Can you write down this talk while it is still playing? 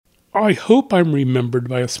I hope I'm remembered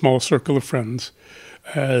by a small circle of friends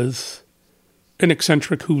as an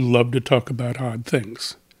eccentric who loved to talk about odd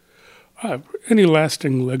things. Any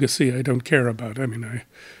lasting legacy I don't care about.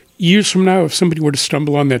 Years from now, if somebody were to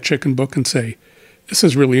stumble on that chicken book and say, this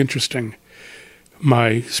is really interesting,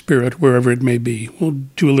 my spirit, wherever it may be, will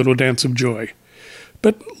do a little dance of joy.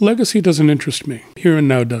 But legacy doesn't interest me. Here and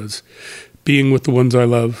now does. Being with the ones I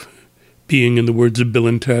love, being, in the words of Bill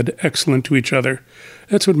and Ted, excellent to each other.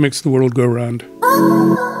 That's what makes the world go round.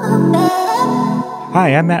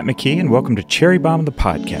 Hi, I'm Matt McKee, and welcome to Cherry Bomb the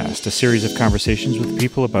Podcast, a series of conversations with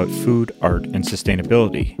people about food, art, and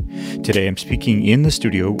sustainability. Today I'm speaking in the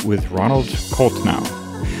studio with Ronald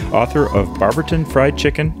Koltnow, author of Barberton Fried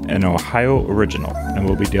Chicken, an Ohio original, and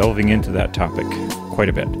we'll be delving into that topic quite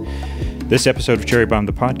a bit. This episode of Cherry Bomb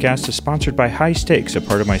the Podcast is sponsored by High Stakes, a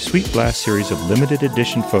part of my Sweet Blast series of limited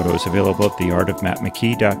edition photos available at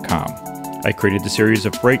theartofmattmckee.com. I created the series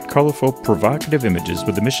of bright, colorful, provocative images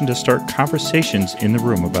with the mission to start conversations in the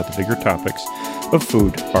room about the bigger topics of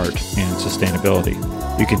food, art, and sustainability.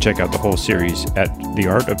 You can check out the whole series at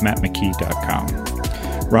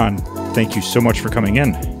theartofmattmckee.com. Ron, thank you so much for coming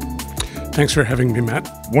in. Thanks for having me, Matt.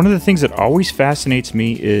 One of the things that always fascinates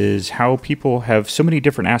me is how people have so many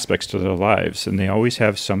different aspects to their lives, and they always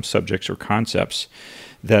have some subjects or concepts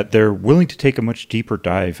that they're willing to take a much deeper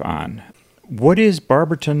dive on. What is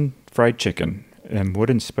Barberton Fried Chicken, and what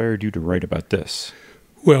inspired you to write about this?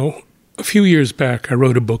 Well, a few years back, I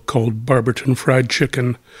wrote a book called Barberton Fried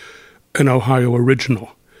Chicken, an Ohio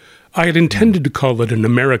original. I had intended to call it an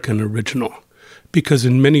American original, because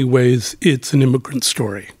in many ways, it's an immigrant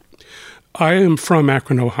story. I am from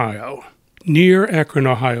Akron, Ohio. Near Akron,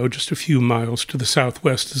 Ohio, just a few miles to the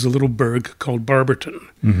southwest, is a little burg called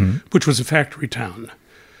Barberton, which was a factory town.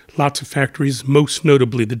 Lots of factories, most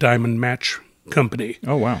notably the Diamond Match Company.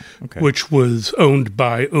 Oh, wow. Okay. Which was owned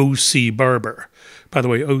by O.C. Barber. By the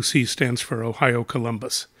way, O.C. stands for Ohio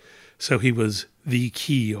Columbus. So he was the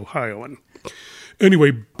key Ohioan.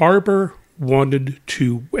 Anyway, Barber wanted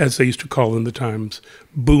to, as they used to call in the times,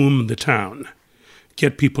 boom the town.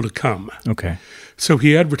 Get people to come. Okay. So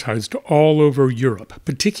he advertised all over Europe,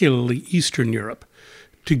 particularly Eastern Europe,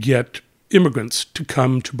 to get immigrants to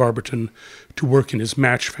come to Barberton to work in his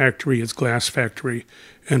match factory, his glass factory,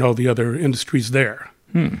 and all the other industries there.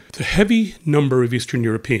 The heavy number of Eastern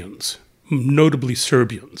Europeans, notably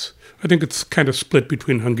Serbians, I think it's kind of split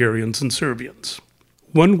between Hungarians and Serbians.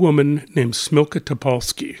 One woman named Smilka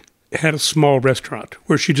Topolsky had a small restaurant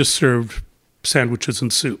where she just served sandwiches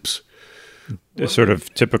and soups. Sort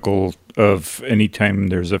of typical of any time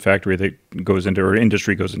there's a factory that goes into, or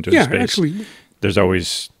industry goes into space. Actually, there's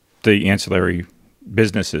always the ancillary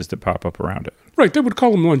businesses that pop up around it. Right, they would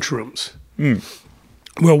call them lunchrooms.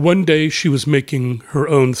 Well, one day she was making her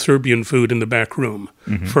own Serbian food in the back room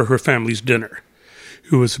for her family's dinner.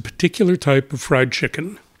 It was a particular type of fried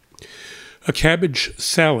chicken, a cabbage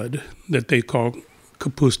salad that they call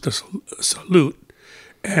kapusta salut,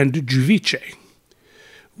 and juvice,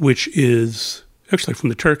 which is actually from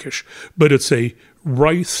the Turkish, but it's a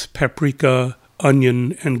rice, paprika,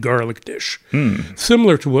 onion, and garlic dish,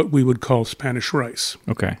 similar to what we would call Spanish rice.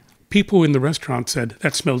 Okay. People in the restaurant said,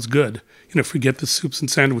 that smells good. Forget the soups and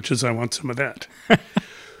sandwiches, I want some of that.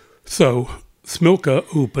 So Smilka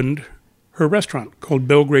opened her restaurant called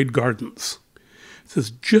Belgrade Gardens. This is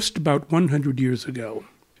just about 100 years ago.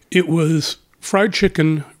 It was fried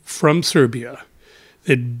chicken from Serbia.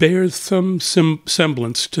 It bears some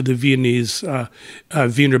semblance to the Viennese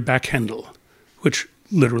Wiener Backhandel, which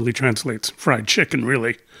literally translates fried chicken,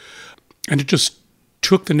 really. And it just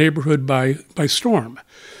took the neighborhood by storm.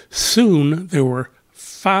 Soon, there were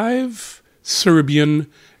 5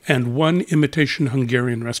 Serbian and 1 imitation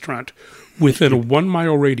Hungarian restaurant within a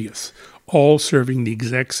 1-mile radius, all serving the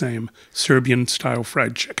exact same Serbian-style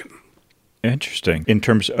fried chicken. Interesting. In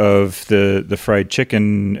terms of the fried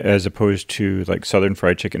chicken as opposed to like Southern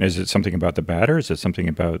fried chicken, is it something about the batter? Is it something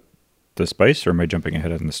about the spice, or am I jumping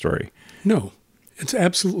ahead in the story? No, it's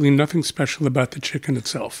absolutely nothing special about the chicken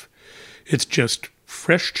itself. It's just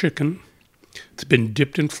fresh chicken. It's been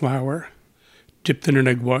dipped in flour, dipped in an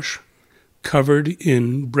egg wash, covered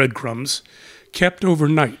in breadcrumbs, kept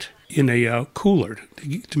overnight in a cooler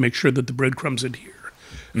to make sure that the breadcrumbs adhere,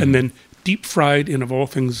 and then deep fried in, of all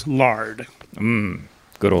things, lard.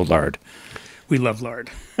 Good old lard. We love lard.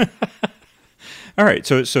 All right,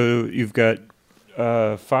 so you've got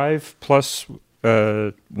 5 plus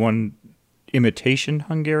 1 imitation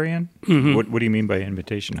Hungarian? What do you mean by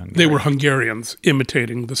imitation Hungarian? They were Hungarians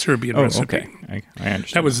imitating the Serbian recipe. Okay. I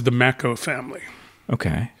understand. That was the Mako family.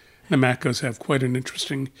 Okay. The Makos have quite an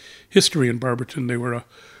interesting history in Barberton. They were a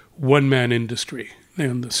one-man industry.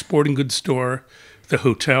 and the sporting goods store, the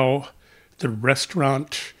hotel, the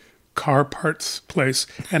restaurant, car parts place,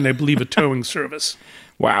 and I believe a towing service.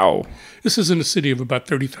 Wow. This is in a city of about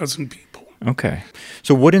 30,000 people. Okay.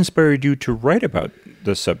 So what inspired you to write about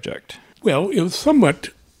this subject? Well, it was somewhat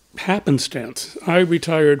happenstance. I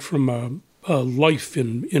retired from a life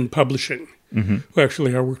in publishing. Well,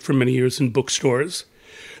 actually, I worked for many years in bookstores.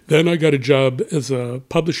 Then I got a job as a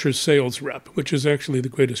publisher's sales rep, which is actually the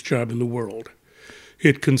greatest job in the world.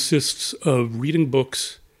 It consists of reading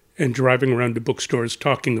books and driving around to bookstores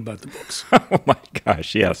talking about the books. Oh my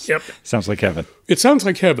gosh, yes. Yep. Sounds like heaven. It sounds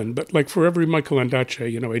like heaven, but like for every Michael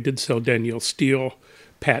Ondaatje, I did sell Danielle Steele,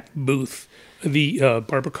 Pat Booth, the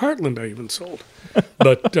Barbara Cartland I even sold.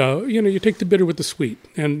 But, you take the bitter with the sweet,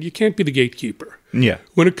 and you can't be the gatekeeper. Yeah.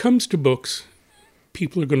 When it comes to books,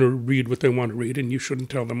 people are going to read what they want to read, and you shouldn't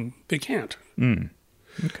tell them they can't.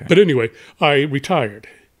 Okay. But anyway, I retired,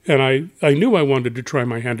 and I knew I wanted to try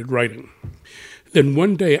my hand at writing. Then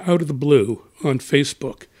one day, out of the blue, on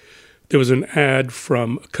Facebook, there was an ad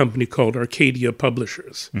from a company called Arcadia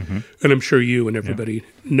Publishers. And I'm sure you and everybody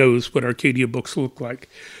knows what Arcadia books look like.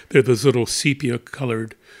 They're those little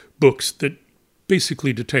sepia-colored books that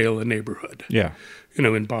basically detail a neighborhood. Yeah.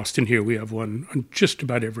 In Boston here, we have one on just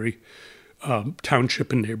about every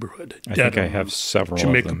township and neighborhood. I think I have several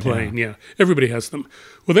Jamaica of them. Plain, yeah. Everybody has them.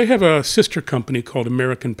 Well, they have a sister company called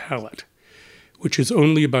American Palate, which is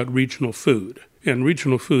only about regional food. And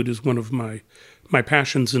regional food is one of my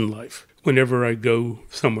passions in life. Whenever I go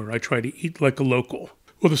somewhere, I try to eat like a local.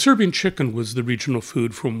 Well, the Serbian chicken was the regional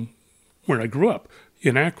food from where I grew up,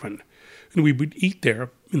 in Akron. And we would eat there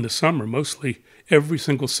in the summer, mostly every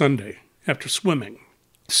single Sunday after swimming.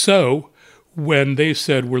 So when they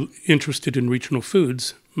said we're interested in regional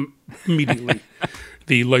foods, immediately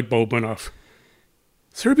the light bulb went off.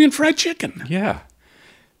 Serbian fried chicken. Yeah.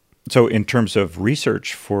 So in terms of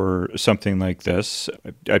research for something like this,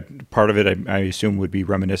 part of it, I assume, would be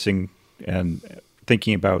reminiscing and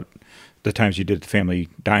thinking about the times you did the family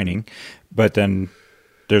dining. But then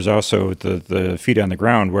there's also the feet on the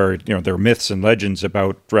ground where, there are myths and legends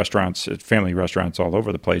about restaurants, family restaurants all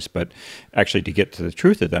over the place. But actually, to get to the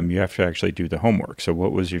truth of them, you have to actually do the homework. So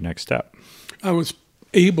what was your next step? I was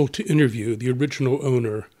able to interview the original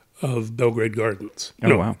owner of Belgrade Gardens.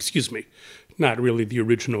 Oh, wow. Excuse me. Not really the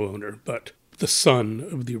original owner, but the son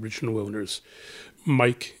of the original owners,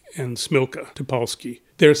 Mike and Smilka Topolsky.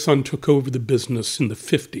 Their son took over the business in the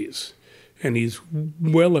 50s, and he's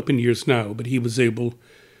well up in years now, but he was able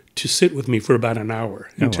to sit with me for about an hour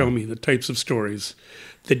and tell me the types of stories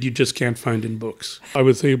that you just can't find in books. I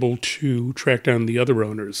was able to track down the other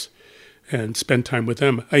owners and spend time with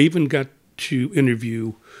them. I even got to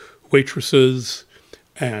interview waitresses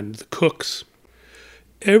and the cooks.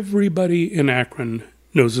 Everybody in Akron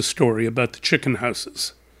knows a story about the chicken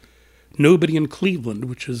houses. Nobody in Cleveland,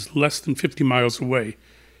 which is less than 50 miles away,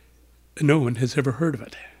 no one has ever heard of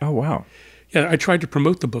it. Oh, wow. Yeah, I tried to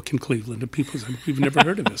promote the book in Cleveland, and people said, we've never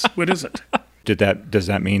heard of this. What is it? Does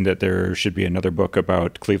that mean that there should be another book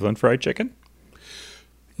about Cleveland fried chicken?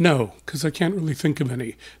 No, because I can't really think of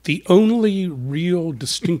any. The only real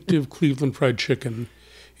distinctive Cleveland fried chicken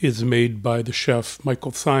is made by the chef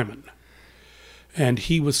Michael Simon. And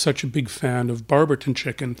he was such a big fan of Barberton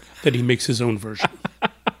chicken that he makes his own version.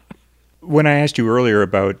 When I asked you earlier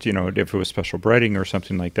about, if it was special breading or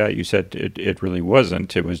something like that, you said it really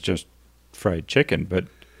wasn't. It was just fried chicken. But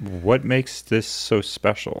what makes this so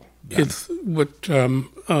special then? It's what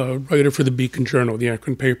a writer for the Beacon Journal, the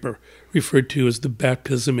Akron paper, referred to as the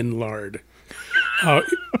baptism in lard.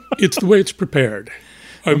 It's the way it's prepared.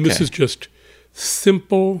 This is just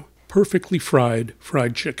simple, perfectly fried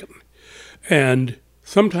chicken. And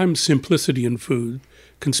sometimes simplicity in food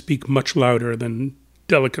can speak much louder than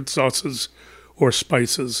delicate sauces or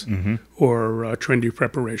spices or trendy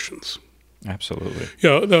preparations. Absolutely.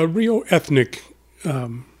 Yeah, the real ethnic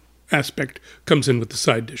aspect comes in with the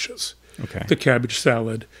side dishes. Okay. The cabbage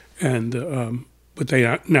salad and what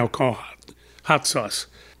they now call hot sauce,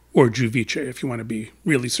 or juvice if you want to be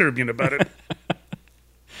really Serbian about it.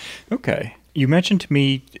 Okay. You mentioned to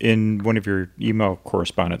me in one of your email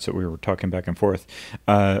correspondence that we were talking back and forth,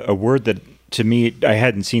 a word that, to me, I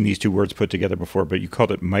hadn't seen these two words put together before, but you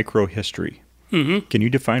called it microhistory. Mm-hmm. Can you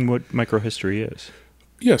define what microhistory is?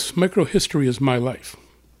 Yes, microhistory is my life.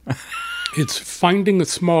 It's finding a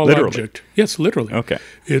small literally. Object. Yes, literally. Okay.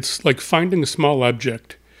 It's like finding a small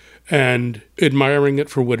object and admiring it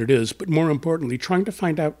for what it is, but more importantly, trying to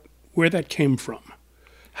find out where that came from,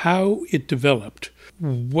 how it developed,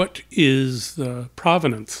 what is the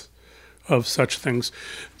provenance of such things.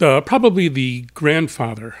 Probably the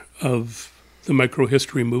grandfather of the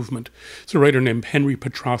microhistory movement. It's a writer named Henry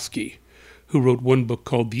Petrosky, who wrote one book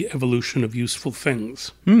called The Evolution of Useful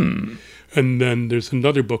Things. And then there's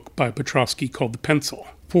another book by Petrosky called The Pencil,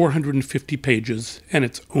 450 pages, and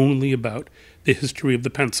it's only about the history of the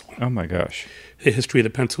pencil. Oh my gosh. The history of the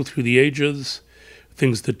pencil through the ages,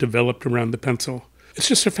 things that developed around the pencil. It's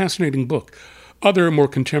just a fascinating book. Other more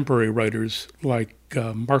contemporary writers, like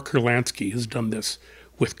Mark Kurlansky, has done this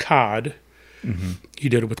with cod. He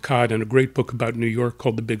did it with cod in a great book about New York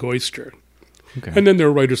called The Big Oyster. Okay. And then there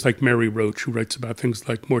are writers like Mary Roach, who writes about things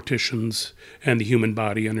like morticians and the human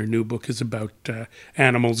body, and her new book is about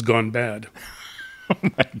animals gone bad. Oh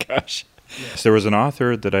my gosh. Yes. There was an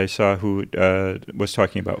author that I saw who was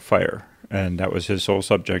talking about fire, and that was his whole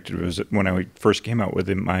subject. It was when I first came out with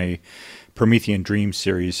my Promethean Dreams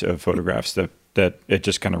series of photographs that it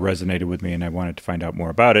just kind of resonated with me, and I wanted to find out more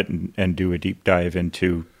about it and do a deep dive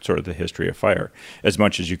into sort of the history of fire, as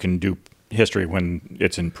much as you can do history when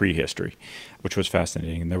it's in prehistory, which was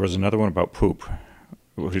fascinating. And there was another one about poop.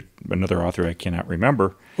 Another author I cannot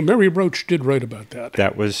remember. Well, Mary Roach did write about that.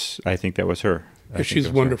 I think that was her. Yeah, she's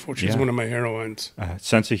wonderful. She's one of my heroines.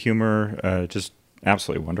 Sense of humor, just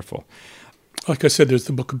absolutely wonderful. Like I said, there's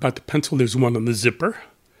the book about the pencil. There's one on the zipper.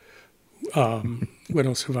 What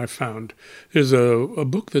else have I found? There's a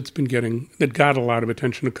book that got a lot of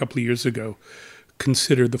attention a couple of years ago,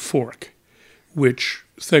 Consider the Fork, which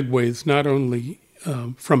segues not only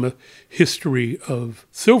from a history of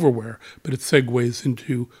silverware, but it segues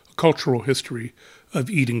into a cultural history of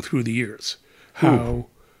eating through the years, how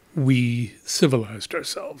we civilized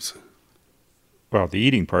ourselves. Well, the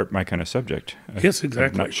eating part, my kind of subject. Yes,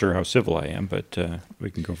 exactly. I'm not sure how civil I am, but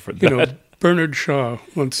we can go for that. Bernard Shaw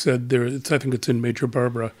once said, I think it's in Major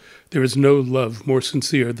Barbara, there is no love more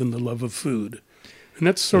sincere than the love of food. And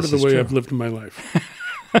that's sort of the way I've lived my life.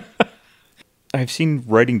 I've seen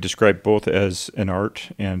writing described both as an art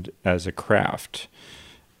and as a craft.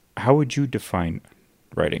 How would you define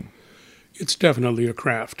writing? It's definitely a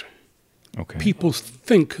craft. Okay. People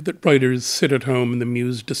think that writers sit at home and the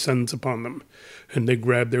muse descends upon them, and they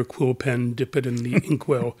grab their quill pen, dip it in the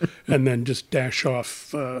inkwell, and then just dash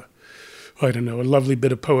off, a lovely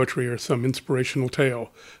bit of poetry or some inspirational tale.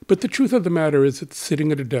 But the truth of the matter is it's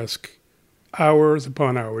sitting at a desk, hours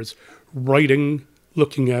upon hours, writing,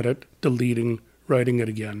 looking at it, deleting, writing it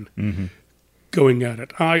again, going at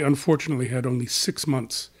it. I, unfortunately, had only 6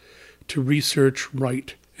 months to research,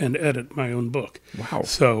 write, and edit my own book. Wow.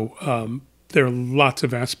 So there are lots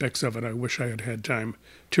of aspects of it I wish I had had time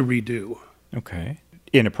to redo. Okay.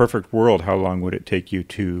 In a perfect world, how long would it take you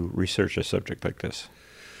to research a subject like this?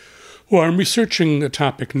 Well, I'm researching a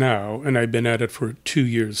topic now, and I've been at it for 2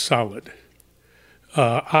 years solid.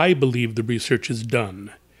 I believe the research is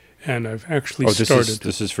done, and I've actually started.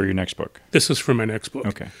 This is for your next book? This is for my next book.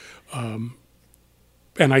 Okay. And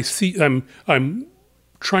I'm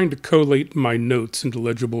trying to collate my notes into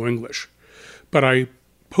legible English, but I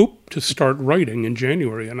hope to start writing in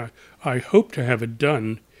January, and I hope to have it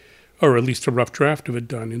done, or at least a rough draft of it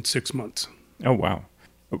done, in 6 months. Oh, wow.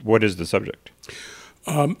 What is the subject?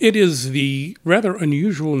 It is the rather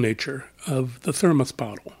unusual nature of the thermos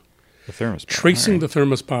bottle. The thermos bottle. Tracing the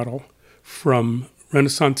thermos bottle from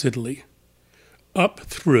Renaissance Italy up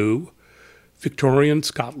through Victorian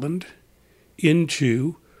Scotland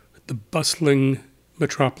into the bustling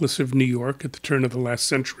metropolis of New York at the turn of the last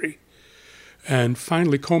century, and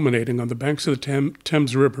finally culminating on the banks of the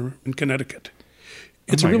Thames River in Connecticut.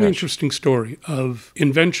 It's a really interesting story of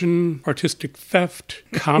invention, artistic theft,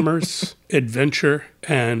 commerce, adventure,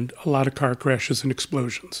 and a lot of car crashes and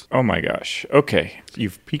explosions. Oh my gosh. Okay.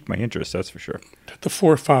 You've piqued my interest, that's for sure. The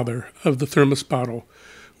forefather of the thermos bottle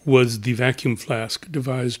was the vacuum flask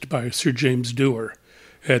devised by Sir James Dewar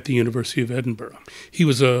at the University of Edinburgh. He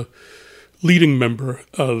was a leading member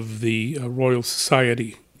of the Royal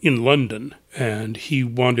Society in London, and he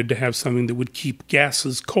wanted to have something that would keep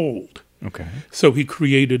gases cold. Okay. So he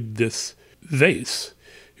created this vase.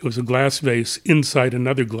 It was a glass vase inside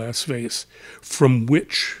another glass vase from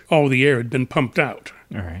which all the air had been pumped out.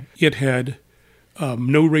 All right. It had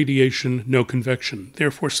no radiation, no convection.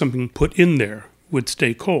 Therefore, something put in there would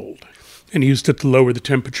stay cold. And he used it to lower the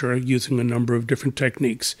temperature using a number of different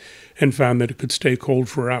techniques and found that it could stay cold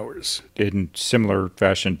for hours. In similar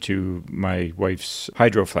fashion to my wife's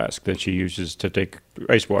hydro flask that she uses to take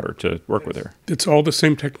ice water to work with her. It's all the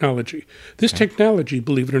same technology. This technology,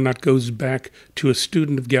 believe it or not, goes back to a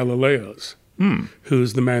student of Galileo's,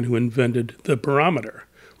 who's the man who invented the barometer,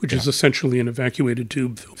 which is essentially an evacuated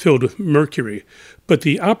tube filled with mercury. But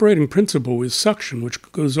the operating principle is suction, which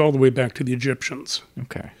goes all the way back to the Egyptians.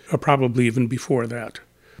 Okay. Or probably even before that.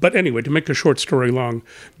 But anyway, to make a short story long,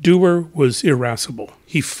 Dewar was irascible.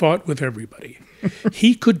 He fought with everybody.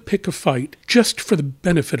 He could pick a fight just for the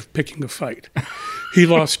benefit of picking a fight. He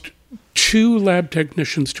lost 2 lab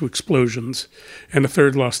technicians to explosions, and a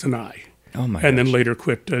third lost an eye. Oh my and gosh. then later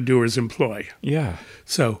quit Dewar's employ. Yeah.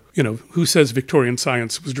 So, who says Victorian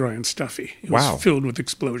science was dry and stuffy? It was filled with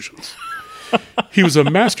explosions. He was a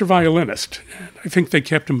master violinist. I think they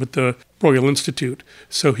kept him at the Royal Institute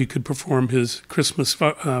so he could perform his Christmas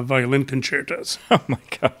violin concertos. Oh my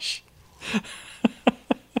gosh.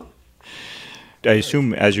 I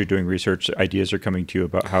assume as you're doing research, ideas are coming to you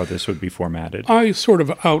about how this would be formatted. I sort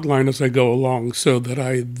of outline as I go along so that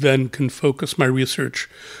I then can focus my research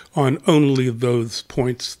on only those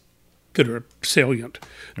points that are salient,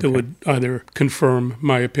 that would either confirm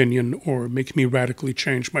my opinion or make me radically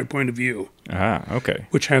change my point of view. Ah, okay.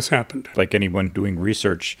 Which has happened. Like anyone doing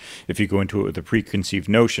research, if you go into it with a preconceived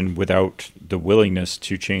notion without the willingness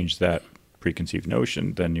to change that preconceived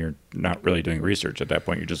notion, then you're not really doing research at that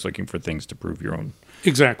point. You're just looking for things to prove your own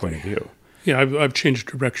point of view. Yeah, I've changed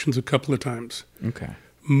directions a couple of times. Okay.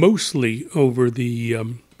 Mostly over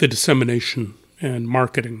the dissemination and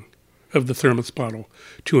marketing of the Thermos bottle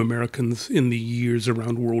to Americans in the years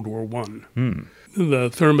around World War I. The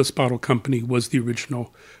Thermos bottle company was the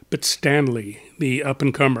original, but Stanley, the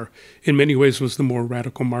up-and-comer, in many ways was the more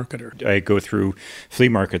radical marketer. I go through flea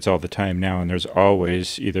markets all the time now, and there's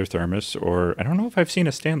always either Thermos or, I don't know if I've seen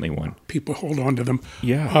a Stanley one. People hold on to them.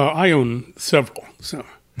 Yeah. I own several, so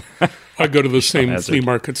I go to the same flea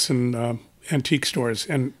markets and antique stores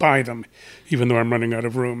and buy them, even though I'm running out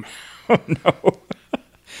of room. Oh, no.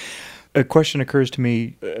 A question occurs to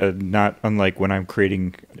me, not unlike when I'm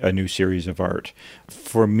creating a new series of art.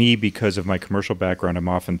 For me, because of my commercial background, I'm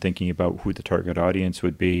often thinking about who the target audience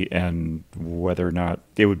would be and whether or not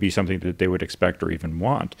it would be something that they would expect or even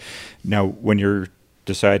want. Now, when you're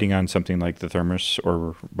deciding on something like the Thermos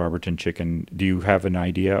or Barberton chicken, do you have an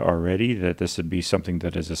idea already that this would be something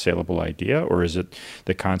that is a saleable idea? Or is it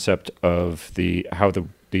the concept of how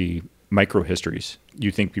the micro-histories,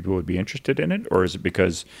 you think people would be interested in it? Or is it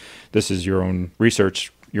because this is your own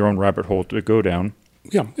research, your own rabbit hole to go down?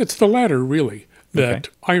 Yeah, it's the latter, really, that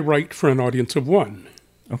I write for an audience of one,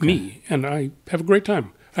 me, and I have a great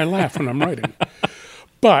time. I laugh when I'm writing.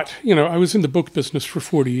 But, I was in the book business for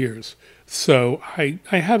 40 years, so I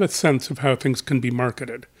have a sense of how things can be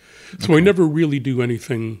marketed. So I never really do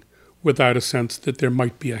anything without a sense that there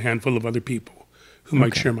might be a handful of other people who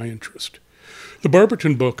might share my interest. The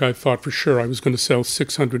Barberton book, I thought for sure I was going to sell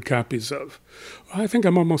 600 copies of. I think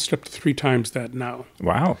I'm almost up to 3 times that now.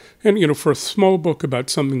 Wow. And, for a small book about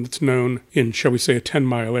something that's known in, shall we say, a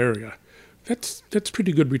 10-mile area, that's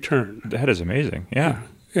pretty good return. That is amazing, yeah.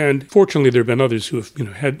 And fortunately, there have been others who have,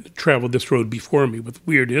 had traveled this road before me with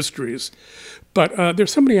weird histories. But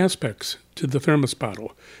there's so many aspects to the Thermos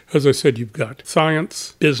bottle. As I said, you've got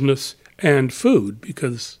science, business, and food,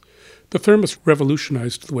 because the Thermos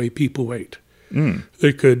revolutionized the way people ate.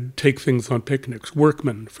 They could take things on picnics.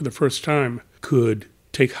 Workmen, for the first time, could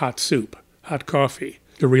take hot soup, hot coffee.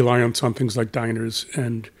 The reliance on things like diners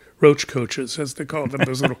and roach coaches, as they call them,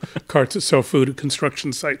 those little carts that sell food at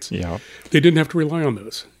construction sites. Yeah. They didn't have to rely on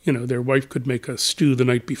those. Their wife could make a stew the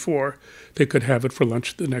night before. They could have it for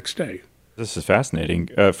lunch the next day. This is fascinating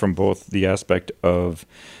from both the aspect of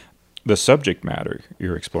the subject matter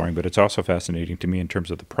you're exploring, but it's also fascinating to me in terms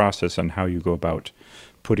of the process and how you go about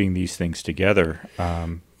putting these things together.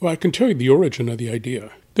 Well, I can tell you the origin of the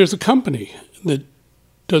idea. There's a company that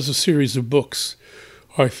does a series of books.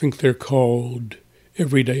 I think they're called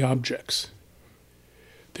Everyday Objects.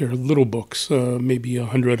 They're little books, maybe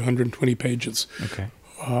 100, 120 pages,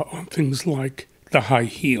 on things like the high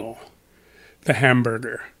heel, the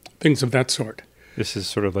hamburger, things of that sort. This is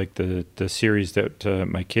sort of like the series that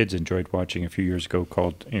my kids enjoyed watching a few years ago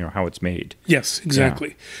called, How It's Made. Yes,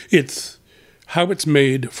 exactly. Yeah. It's how it's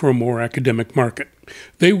made for a more academic market.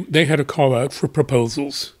 They had a call out for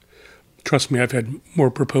proposals. Trust me, I've had more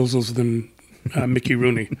proposals than Mickey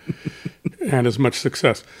Rooney and as much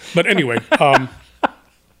success. But anyway,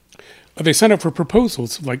 they sent out for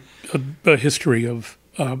proposals like a history of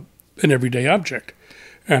an everyday object.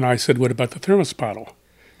 And I said, what about the Thermos bottle?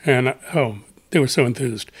 And they were so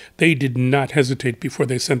enthused. They did not hesitate before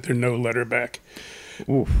they sent their no letter back.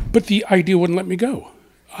 Oof. But the idea wouldn't let me go.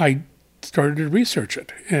 I started to research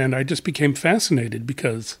it, and I just became fascinated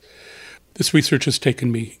because this research has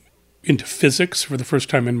taken me into physics. For the first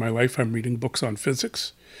time in my life, I'm reading books on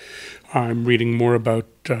physics. I'm reading more about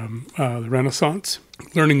the Renaissance,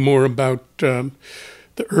 learning more about the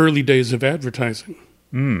early days of advertising.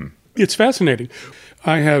 It's fascinating.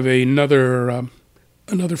 I have another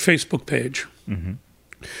Facebook page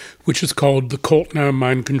which is called the Koltnow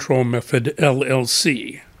Mind Control Method,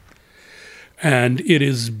 LLC. And it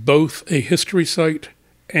is both a history site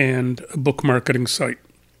and a book marketing site.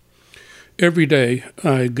 Every day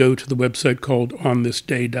I go to the website called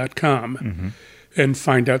onthisday.com and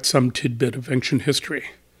find out some tidbit of ancient history.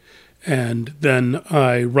 And then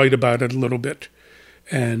I write about it a little bit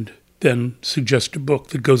and then suggest a book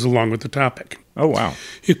that goes along with the topic. Oh, wow.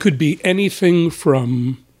 It could be anything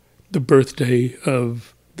from the birthday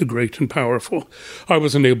of the great and powerful. I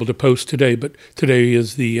wasn't able to post today, but today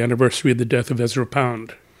is the anniversary of the death of Ezra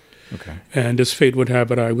Pound. Okay. And as fate would have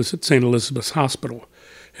it, I was at St. Elizabeth's Hospital.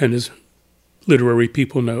 And as literary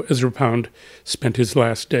people know, Ezra Pound spent his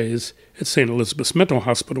last days at St. Elizabeth's Mental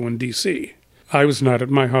Hospital in D.C. I was not at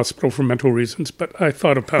my hospital for mental reasons, but I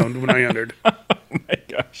thought of Pound when I entered. Oh, my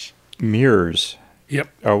gosh. Mirrors. Yep.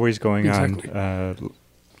 Always going Exactly. on.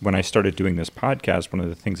 When I started doing this podcast, one of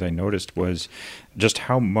the things I noticed was just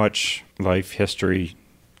how much life, history,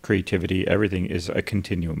 creativity, everything is a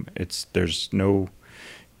continuum.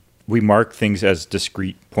 We mark things as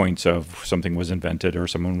discrete points of something was invented or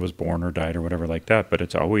someone was born or died or whatever like that, but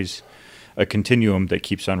it's always a continuum that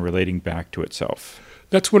keeps on relating back to itself.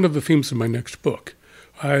 That's one of the themes of my next book.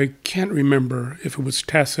 I can't remember if it was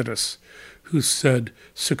Tacitus who said,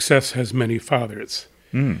 success has many fathers.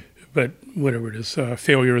 But whatever it is,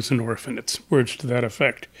 failure is an orphan. It's words to that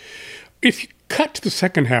effect. If you cut to the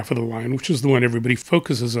second half of the line, which is the one everybody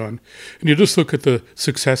focuses on, and you just look at the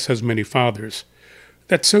success has many fathers,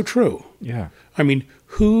 that's so true. Yeah. I mean,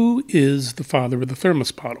 who is the father of the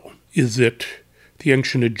thermos bottle? Is it the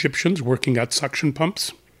ancient Egyptians working out suction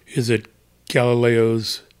pumps? Is it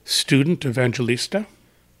Galileo's student, Evangelista?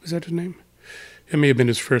 Was that his name? It may have been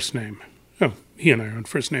his first name. Oh, he and I are on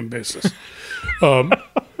first-name basis.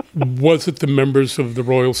 Was it the members of the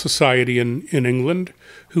Royal Society in England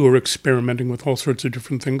who were experimenting with all sorts of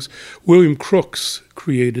different things? William Crookes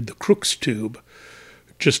created the Crookes tube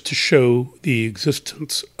just to show the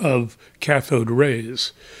existence of cathode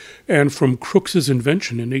rays. And from Crookes'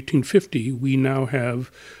 invention in 1850, we now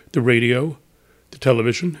have the radio, the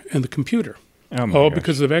television, and the computer, all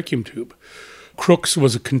because of the vacuum tube. Crookes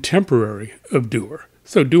was a contemporary of Dewar,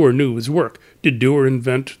 so Dewar knew his work. Did Dewar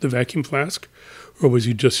invent the vacuum flask, or was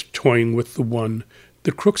he just toying with the one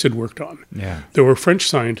that Crookes had worked on? Yeah. There were French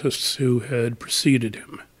scientists who had preceded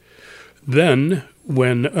him. Then,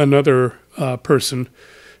 when another person,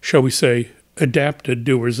 shall we say, adapted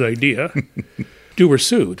Dewar's idea, Dewar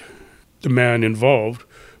sued. The man involved,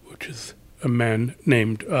 which is a man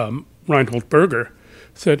named Reinhold Berger,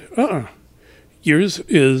 said, yours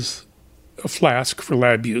is a flask for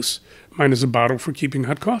lab use. Mine is a bottle for keeping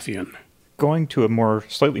hot coffee in. Going to a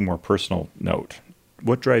slightly more personal note,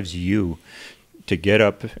 what drives you to get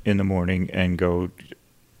up in the morning and go,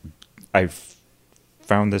 I've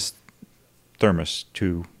found this thermos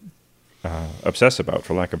to obsess about,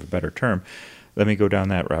 for lack of a better term. Let me go down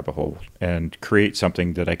that rabbit hole and create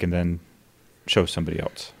something that I can then show somebody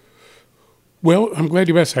else. Well, I'm glad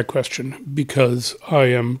you asked that question because I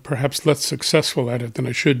am perhaps less successful at it than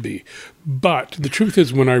I should be. But the truth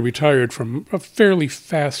is, when I retired from a fairly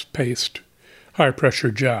fast-paced,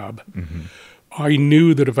 high-pressure job, I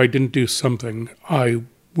knew that if I didn't do something, I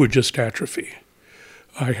would just atrophy.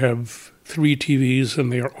 I have 3 TVs,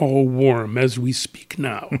 and they are all warm as we speak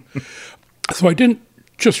now. So I didn't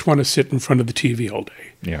just want to sit in front of the TV all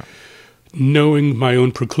day. Yeah. Knowing my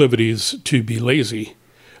own proclivities to be lazy,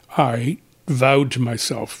 I vowed to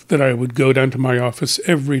myself that I would go down to my office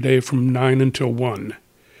every day from 9 until 1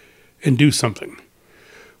 and do something.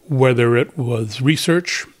 Whether it was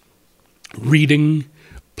research, reading,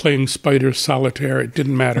 playing spider solitaire, it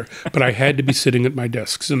didn't matter. But I had to be sitting at my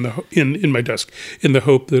desk in my desk in the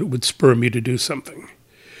hope that it would spur me to do something.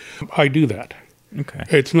 I do that. Okay.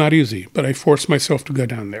 It's not easy, but I force myself to go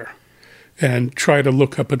down there and try to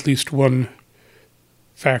look up at least one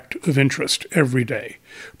fact of interest every day,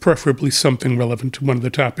 preferably something relevant to one of the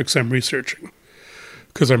topics I'm researching,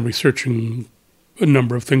 because I'm researching a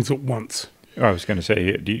number of things at once. I was going to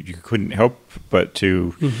say, you couldn't help but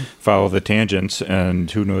to follow the tangents,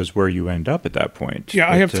 and who knows where you end up at that point.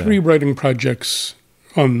 Yeah, I have 3 writing projects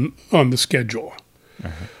on the schedule.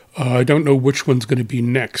 I don't know which one's going to be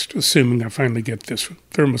next, assuming I finally get this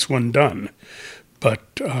Thermos one done.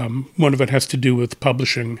 But one of it has to do with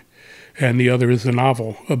publishing, and the other is a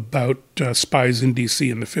novel about spies in D.C.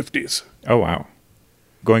 in the 50s. Oh, wow.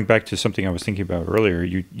 Going back to something I was thinking about earlier,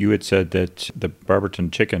 you had said that the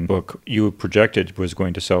Barberton Chicken book you projected was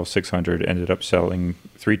going to sell 600, ended up selling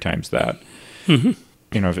 3 times that. You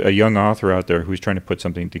know, a young author out there who's trying to put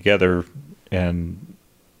something together and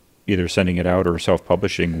either sending it out or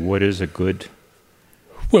self-publishing, what is a good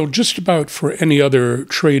Well, just about for any other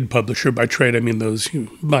trade publisher. By trade, I mean those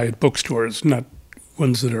you buy at bookstores, not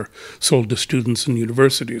ones that are sold to students and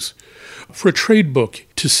universities. For a trade book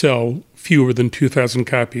to sell fewer than 2,000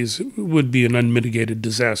 copies would be an unmitigated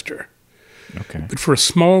disaster. Okay. But for a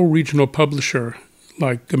small regional publisher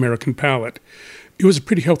like American Palette, it was a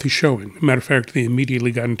pretty healthy showing. Matter of fact, they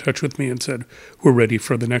immediately got in touch with me and said, we're ready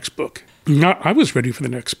for the next book. I was ready for the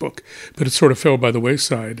next book, but it sort of fell by the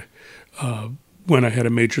wayside when I had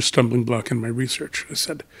a major stumbling block in my research. I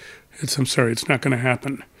said, I'm sorry, it's not going to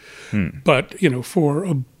happen. But, for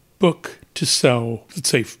a book to sell, let's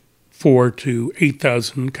say, 4,000 to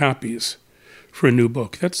 8,000 copies for a new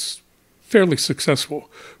book, that's fairly successful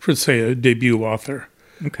for, say, a debut author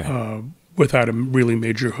without a really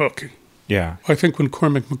major hook. Yeah. I think when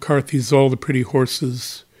Cormac McCarthy's All the Pretty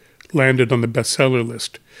Horses landed on the bestseller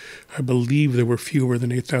list, I believe there were fewer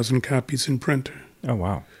than 8,000 copies in print. Oh,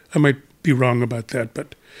 wow. I might be wrong about that,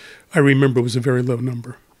 but I remember it was a very low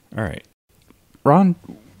number. All right. Ron,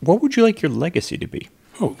 what would you like your legacy to be?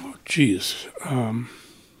 Oh, geez.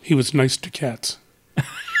 He was nice to cats.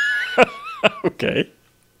 Okay.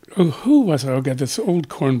 Oh, who was it? Oh, God, this old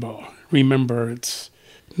cornball. Remember, it's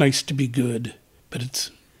nice to be good, but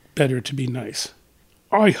it's better to be nice.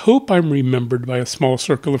 I hope I'm remembered by a small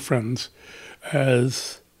circle of friends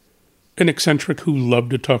as an eccentric who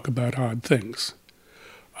loved to talk about odd things.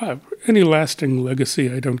 Any lasting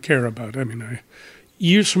legacy I don't care about. I mean,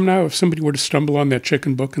 years from now, if somebody were to stumble on that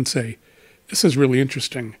chicken book and say, this is really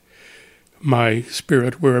interesting, my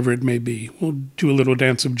spirit, wherever it may be, will do a little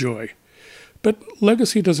dance of joy. But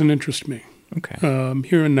legacy doesn't interest me. Okay.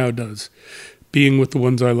 Here and now does. Being with the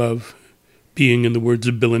ones I love, being, in the words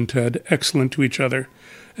of Bill and Ted, excellent to each other.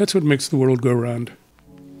 That's what makes the world go round.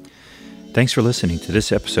 Thanks for listening to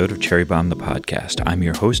this episode of Cherry Bomb the Podcast. I'm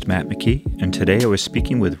your host, Matt McKee, and today I was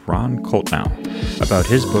speaking with Ron Koltnow about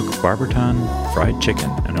his book, Barberton Fried Chicken,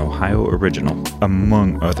 an Ohio original,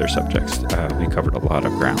 among other subjects. We covered a lot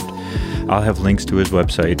of ground. I'll have links to his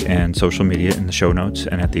website and social media in the show notes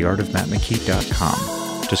and at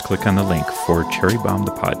theartofmattmckee.com. Just click on the link for Cherry Bomb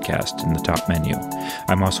the Podcast in the top menu.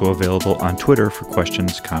 I'm also available on Twitter for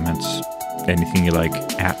questions, comments, anything you like,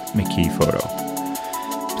 at McKee Photo.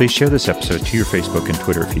 Please share this episode to your Facebook and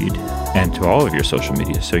Twitter feed and to all of your social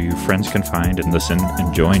media so your friends can find and listen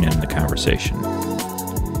and join in the conversation.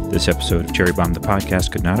 This episode of Cherry Bomb the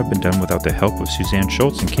Podcast could not have been done without the help of Suzanne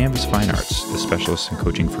Schultz and Canvas Fine Arts, the specialists in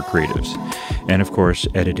coaching for creatives. And of course,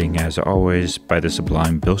 editing as always by the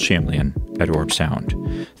sublime Bill Shamlian at Orb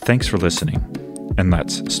Sound. Thanks for listening, and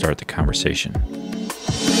let's start the conversation.